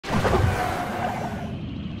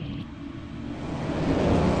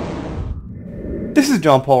This is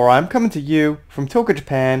John Paul Ryan coming to you from Tokyo,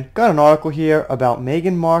 Japan. Got an article here about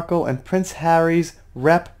Meghan Markle and Prince Harry's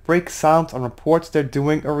rep breaks silence on reports they're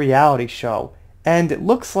doing a reality show. And it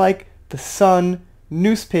looks like the Sun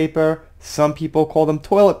newspaper, some people call them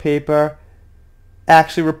toilet paper,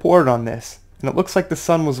 actually reported on this. And it looks like the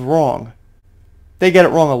Sun was wrong. They get it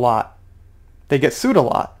wrong a lot. They get sued a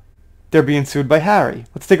lot. They're being sued by Harry.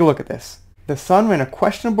 Let's take a look at this. The Sun ran a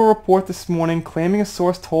questionable report this morning claiming a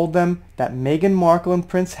source told them that Meghan Markle and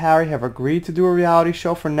Prince Harry have agreed to do a reality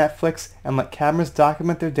show for Netflix and let cameras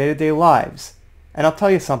document their day-to-day lives. And I'll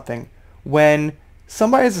tell you something, when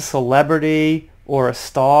somebody is a celebrity or a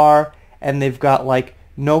star and they've got like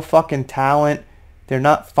no fucking talent, they're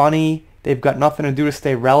not funny, they've got nothing to do to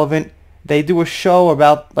stay relevant, they do a show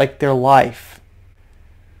about like their life.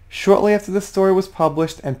 Shortly after the story was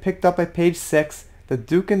published and picked up by Page 6, the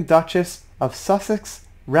Duke and Duchess of Sussex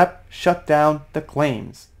rep shut down the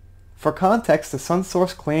claims. For context, the Sun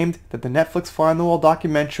source claimed that the Netflix fly-on-the-wall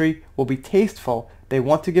documentary will be tasteful. They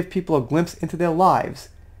want to give people a glimpse into their lives.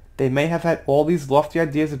 They may have had all these lofty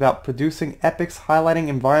ideas about producing epics highlighting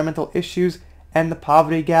environmental issues and the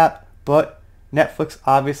poverty gap, but Netflix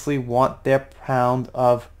obviously want their pound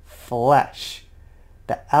of flesh.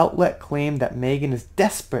 The outlet claimed that Meghan is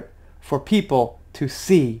desperate for people to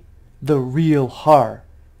see the real her,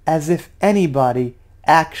 as if anybody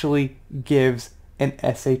actually gives an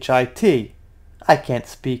SHIT. I can't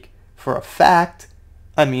speak for a fact.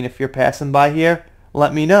 I mean, if you're passing by here,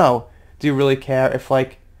 let me know. Do you really care if,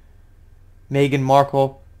 like, Meghan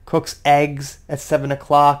Markle cooks eggs at 7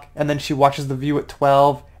 o'clock, and then she watches The View at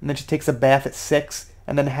 12, and then she takes a bath at 6,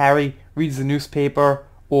 and then Harry reads the newspaper,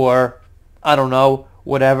 or, I don't know,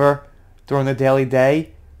 whatever, during the daily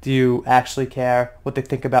day? Do you actually care what they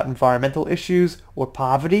think about environmental issues or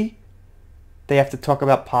poverty? They have to talk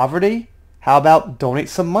about poverty? How about donate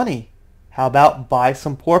some money? How about buy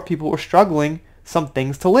some poor people who are struggling some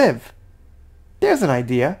things to live? There's an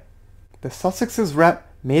idea. The Sussex's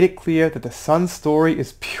rep made it clear that the Sun's story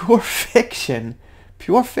is pure fiction.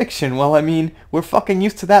 Pure fiction? Well, I mean, we're fucking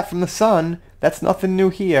used to that from the Sun. That's nothing new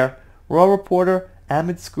here. Royal reporter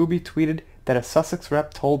Ahmed Scooby tweeted that a Sussex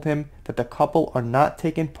rep told him that the couple are not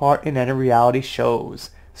taking part in any reality shows.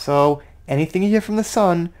 So anything you hear from the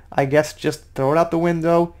Sun, I guess just throw it out the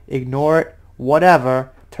window, ignore it, whatever.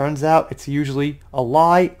 Turns out it's usually a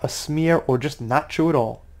lie, a smear, or just not true at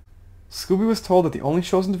all. Scooby was told that the only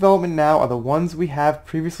shows in development now are the ones we have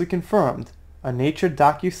previously confirmed, a nature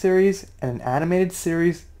docuseries and an animated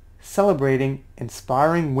series celebrating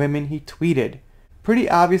inspiring women, he tweeted. Pretty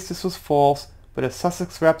obvious this was false, but a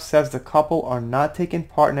Sussex rep says the couple are not taking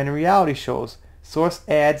part in any reality shows. Source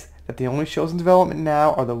adds that the only shows in development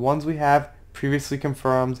now are the ones we have previously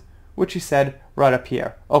confirmed, which he said right up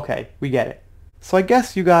here. Okay, we get it. So I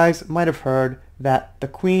guess you guys might have heard that the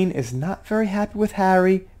Queen is not very happy with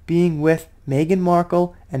Harry being with Meghan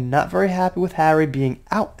Markle and not very happy with Harry being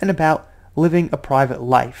out and about living a private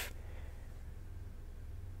life.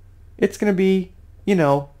 It's going to be,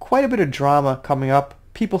 quite a bit of drama coming up.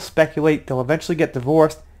 People speculate they'll eventually get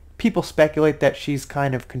divorced. People speculate that she's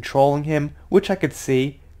kind of controlling him, which I could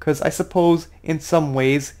see, because I suppose in some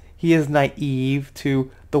ways he is naive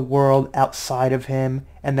to the world outside of him,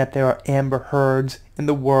 and that there are Amber Heards in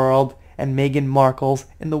the world, and Meghan Markles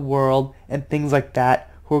in the world, and things like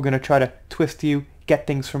that, who are going to try to twist you, get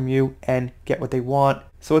things from you, and get what they want.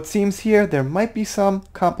 So it seems here there might be some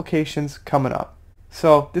complications coming up.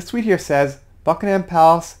 So this tweet here says, Buckingham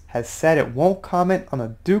Palace has said it won't comment on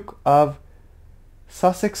the Duke of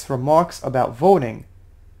Sussex remarks about voting.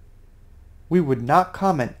 We would not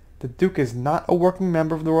comment. The Duke is not a working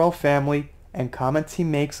member of the royal family, and comments he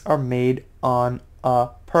makes are made on a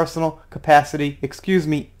personal capacity.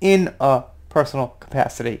 In a personal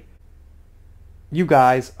capacity. You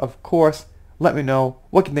guys, of course, let me know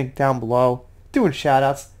what you think down below. Doing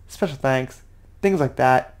shoutouts, special thanks, things like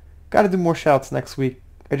that. Gotta do more shoutouts next week.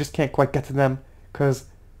 I just can't quite get to them because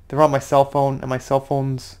they're on my cell phone, and my cell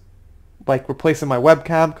phone's like replacing my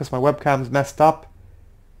webcam because my webcam's messed up.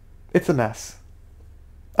 It's a mess.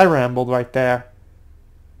 I rambled right there.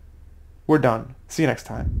 We're done. See you next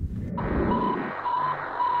time.